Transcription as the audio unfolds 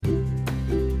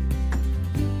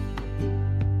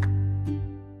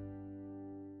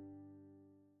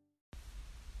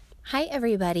Hi,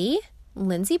 everybody.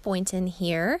 Lindsay Boynton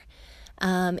here.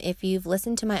 If you've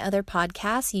listened to my other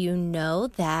podcasts, you know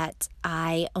that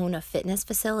I own a fitness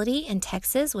facility in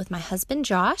Texas with my husband,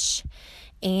 Josh,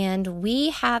 and we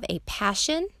have a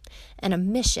passion and a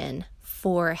mission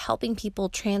for helping people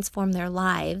transform their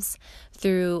lives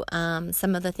through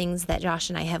some of the things that Josh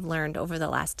and I have learned over the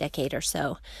last decade or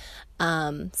so.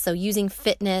 So using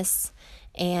fitness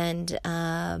and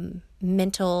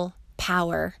mental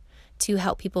power to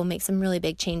help people make some really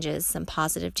big changes, some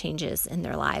positive changes in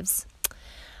their lives.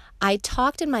 I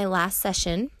talked in my last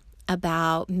session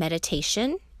about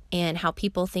meditation and how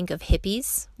people think of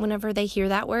hippies whenever they hear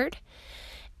that word.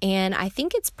 And I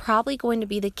think it's probably going to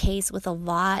be the case with a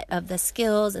lot of the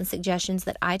skills and suggestions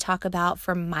that I talk about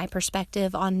from my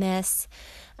perspective on this,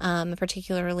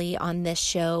 particularly on this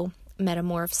show,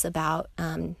 Metamorphs, about,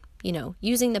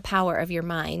 using the power of your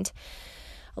mind.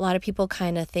 A lot of people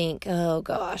kind of think, oh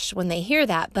gosh, when they hear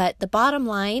that, but the bottom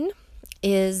line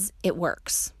is it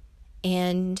works.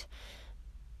 And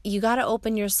you got to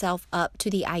open yourself up to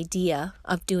the idea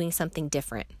of doing something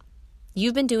different.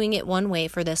 You've been doing it one way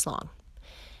for this long.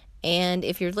 And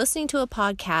if you're listening to a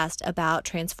podcast about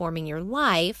transforming your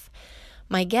life,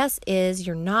 my guess is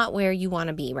you're not where you want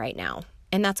to be right now.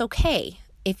 And that's okay.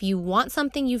 If you want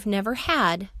something you've never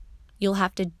had, you'll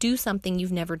have to do something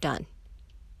you've never done.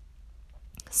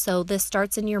 So this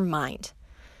starts in your mind.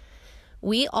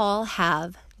 We all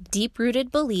have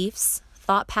deep-rooted beliefs,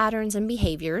 thought patterns, and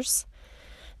behaviors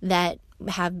that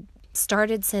have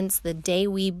started since the day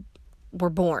we were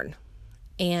born.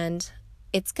 And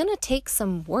it's going to take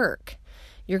some work.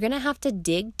 You're going to have to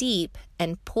dig deep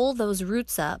and pull those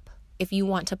roots up if you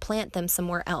want to plant them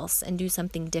somewhere else and do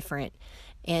something different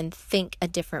and think a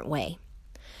different way.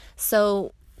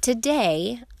 So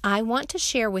today, I want to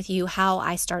share with you how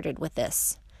I started with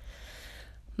this.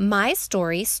 My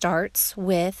story starts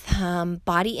with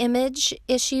body image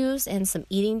issues and some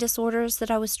eating disorders that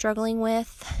I was struggling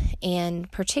with, and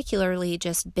particularly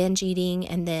just binge eating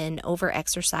and then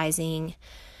over-exercising,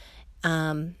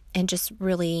 and just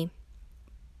really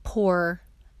poor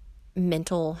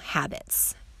mental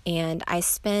habits. And I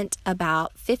spent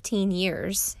about 15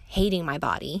 years hating my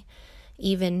body.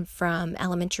 Even from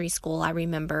elementary school, I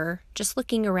remember just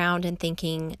looking around and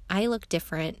thinking, I look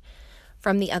different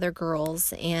from the other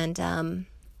girls, and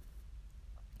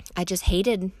I just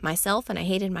hated myself and I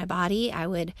hated my body. I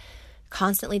would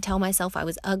constantly tell myself I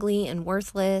was ugly and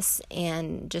worthless,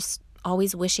 and just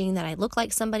always wishing that I looked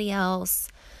like somebody else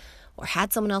or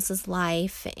had someone else's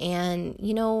life. And,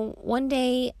 one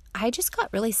day I just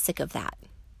got really sick of that.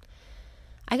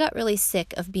 I got really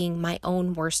sick of being my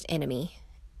own worst enemy,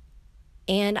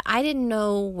 and I didn't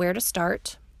know where to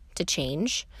start to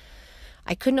change.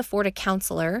 I couldn't afford a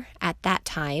counselor at that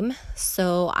time,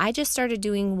 so I just started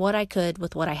doing what I could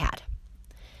with what I had.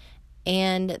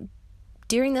 And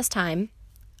during this time,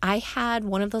 I had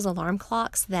one of those alarm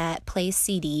clocks that plays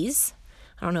CDs.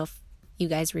 I don't know if you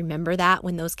guys remember that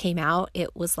when those came out.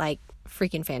 It was like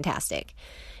freaking fantastic.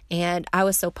 And I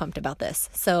was so pumped about this.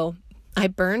 So I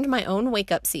burned my own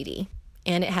Wake Up CD,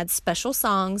 and it had special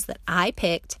songs that I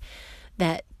picked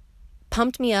that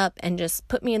pumped me up and just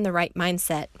put me in the right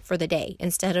mindset for the day,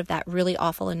 instead of that really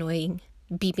awful, annoying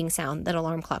beeping sound that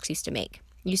alarm clocks used to make.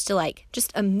 Used to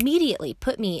just immediately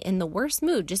put me in the worst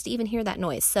mood just to even hear that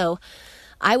noise. So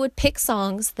I would pick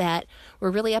songs that were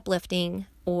really uplifting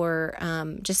or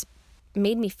just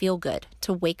made me feel good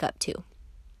to wake up to.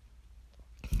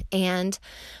 And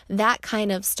that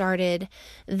kind of started.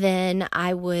 Then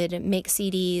I would make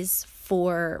CDs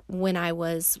for when I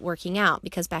was working out,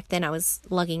 because back then I was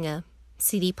lugging a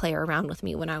CD player around with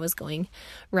me when I was going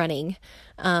running.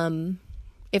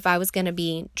 If I was going to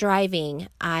be driving,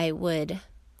 I would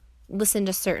listen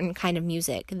to certain kind of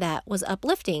music that was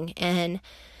uplifting and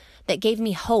that gave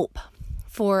me hope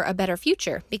for a better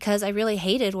future, because I really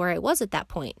hated where I was at that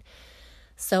point.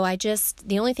 So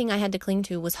the only thing I had to cling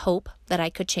to was hope that I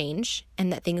could change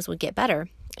and that things would get better.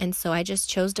 And so I just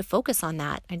chose to focus on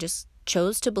that. I just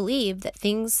chose to believe that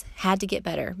things had to get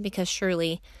better, because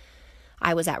surely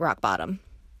I was at rock bottom.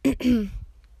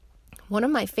 One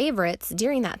of my favorites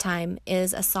during that time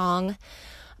is a song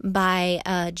by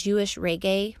a Jewish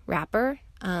reggae rapper.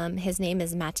 His name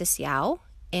is Mattisyahu,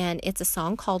 and it's a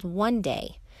song called One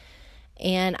Day.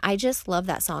 And I just love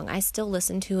that song. I still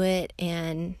listen to it,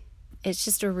 and it's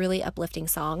just a really uplifting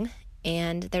song.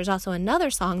 And there's also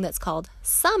another song that's called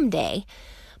Someday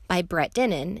by Brett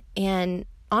Dennen. And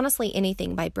honestly,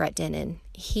 anything by Brett Dennen.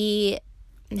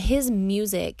 His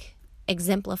music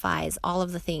exemplifies all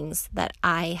of the things that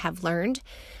I have learned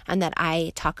and that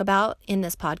I talk about in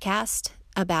this podcast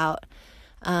about,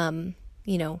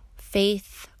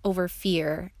 faith over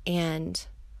fear and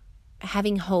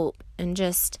having hope and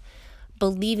just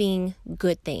believing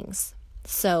good things.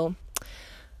 So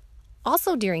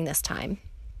also during this time,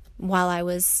 while I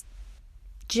was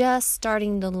just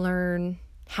starting to learn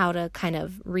how to kind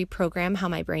of reprogram how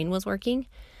my brain was working,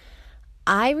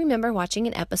 I remember watching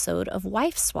an episode of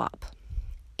Wife Swap.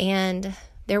 And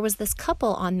there was this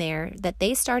couple on there that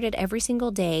they started every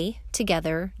single day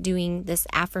together doing this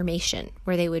affirmation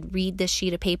where they would read this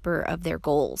sheet of paper of their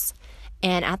goals.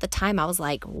 And at the time I was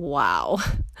like, wow,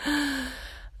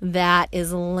 that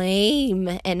is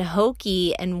lame and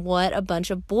hokey and what a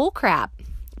bunch of bull crap.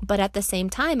 But at the same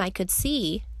time, I could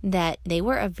see that they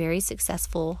were a very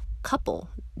successful couple.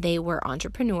 They were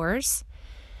entrepreneurs,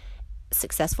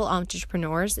 successful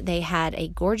entrepreneurs. They had a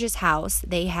gorgeous house.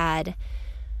 They had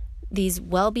these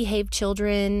well-behaved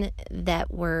children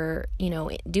that were,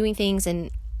 doing things.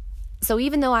 And so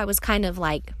even though I was kind of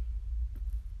like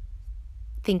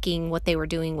thinking what they were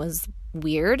doing was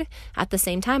weird, at the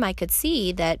same time, I could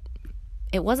see that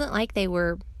it wasn't like they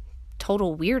were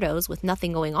total weirdos with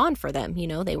nothing going on for them.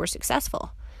 They were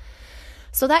successful.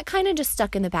 So that kind of just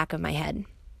stuck in the back of my head.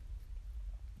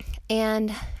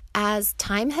 And as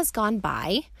time has gone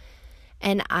by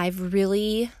and I've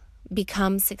really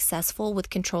become successful with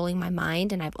controlling my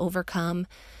mind and I've overcome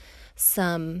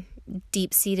some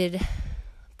deep-seated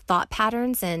thought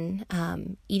patterns and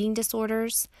eating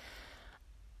disorders,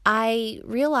 I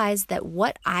realized that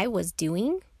what I was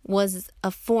doing was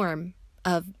a form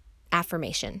of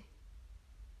affirmation.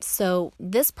 So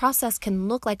this process can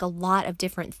look like a lot of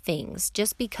different things.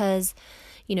 Just because,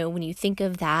 when you think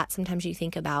of that, sometimes you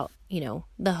think about,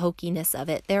 the hokiness of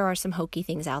it. There are some hokey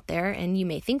things out there, and you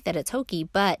may think that it's hokey,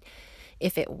 but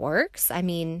if it works,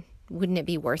 wouldn't it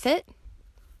be worth it?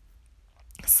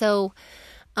 So,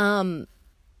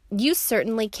 you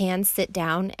certainly can sit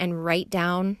down and write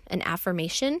down an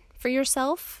affirmation for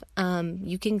yourself.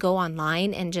 You can go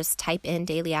online and just type in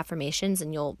daily affirmations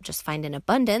and you'll just find an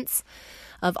abundance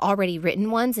of already written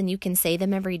ones, and you can say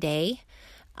them every day.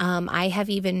 I have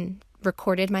even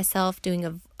recorded myself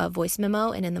doing a voice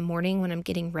memo, and in the morning when I'm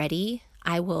getting ready,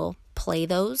 I will play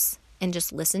those and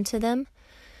just listen to them.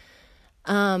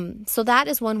 So that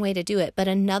is one way to do it. But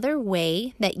another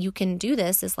way that you can do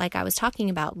this is like I was talking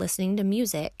about, listening to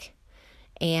music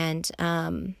and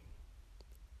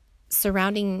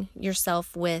surrounding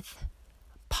yourself with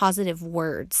positive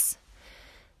words.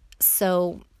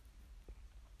 So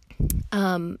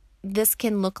this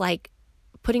can look like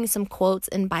putting some quotes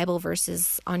and Bible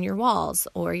verses on your walls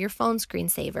or your phone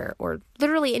screensaver or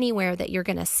literally anywhere that you're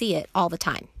going to see it all the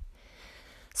time.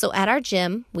 So at our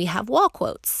gym, we have wall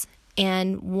quotes.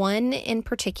 And one in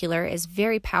particular is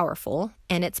very powerful,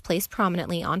 and it's placed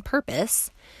prominently on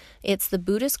purpose. It's the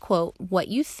Buddhist quote, "What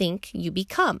you think, you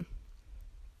become."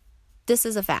 This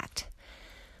is a fact.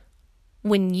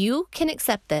 When you can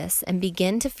accept this and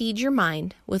begin to feed your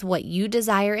mind with what you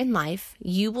desire in life,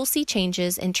 you will see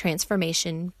changes and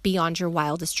transformation beyond your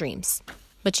wildest dreams.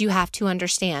 But you have to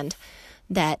understand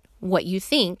that what you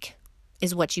think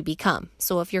is what you become.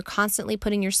 So if you're constantly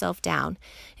putting yourself down,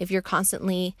 if you're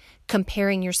constantly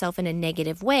comparing yourself in a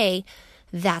negative way,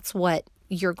 that's what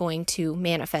you're going to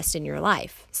manifest in your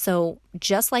life. So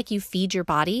just like you feed your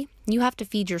body, you have to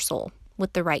feed your soul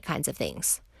with the right kinds of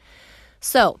things.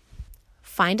 So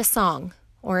find a song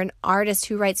or an artist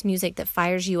who writes music that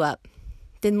fires you up.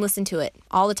 Then listen to it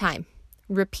all the time.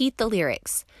 Repeat the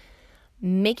lyrics.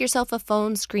 Make yourself a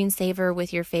phone screensaver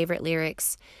with your favorite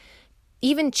lyrics.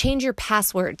 Even change your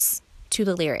passwords to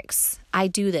the lyrics. I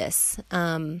do this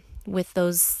with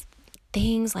those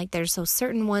things, like there's those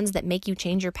certain ones that make you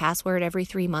change your password every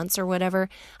 3 months or whatever.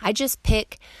 I just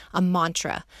pick a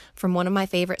mantra from one of my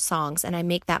favorite songs and I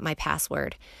make that my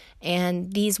password.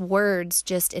 And these words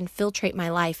just infiltrate my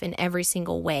life in every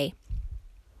single way.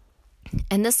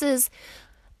 And this is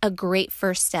a great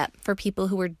first step for people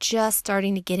who are just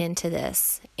starting to get into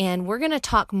this. And we're going to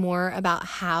talk more about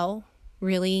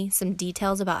some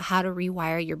details about how to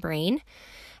rewire your brain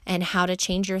and how to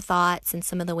change your thoughts and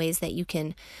some of the ways that you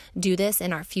can do this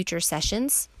in our future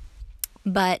sessions.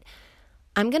 But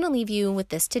I'm going to leave you with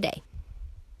this today.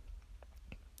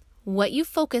 What you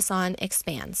focus on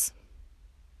expands.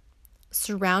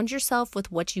 Surround yourself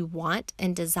with what you want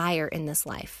and desire in this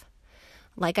life.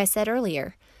 Like I said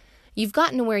earlier, you've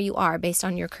gotten to where you are based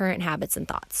on your current habits and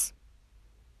thoughts.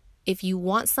 If you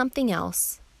want something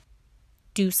else,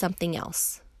 do something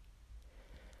else.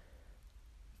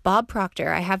 Bob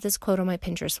Proctor, I have this quote on my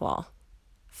Pinterest wall.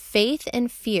 Faith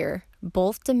and fear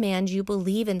both demand you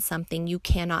believe in something you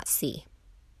cannot see.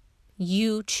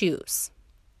 You choose.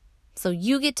 So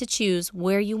you get to choose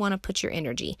where you want to put your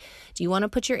energy. Do you want to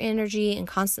put your energy in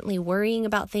constantly worrying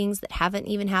about things that haven't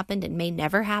even happened and may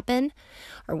never happen?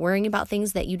 Or worrying about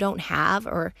things that you don't have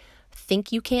or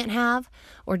think you can't have?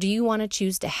 Or do you want to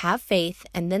choose to have faith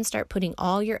and then start putting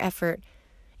all your effort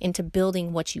into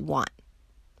building what you want?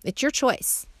 It's your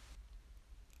choice.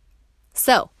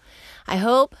 So I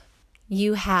hope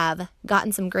you have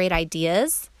gotten some great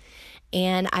ideas,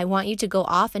 and I want you to go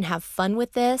off and have fun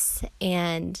with this.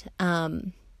 And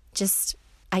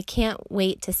I can't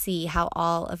wait to see how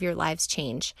all of your lives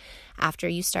change after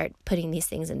you start putting these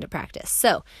things into practice.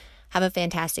 So have a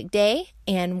fantastic day,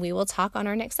 and we will talk on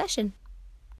our next session.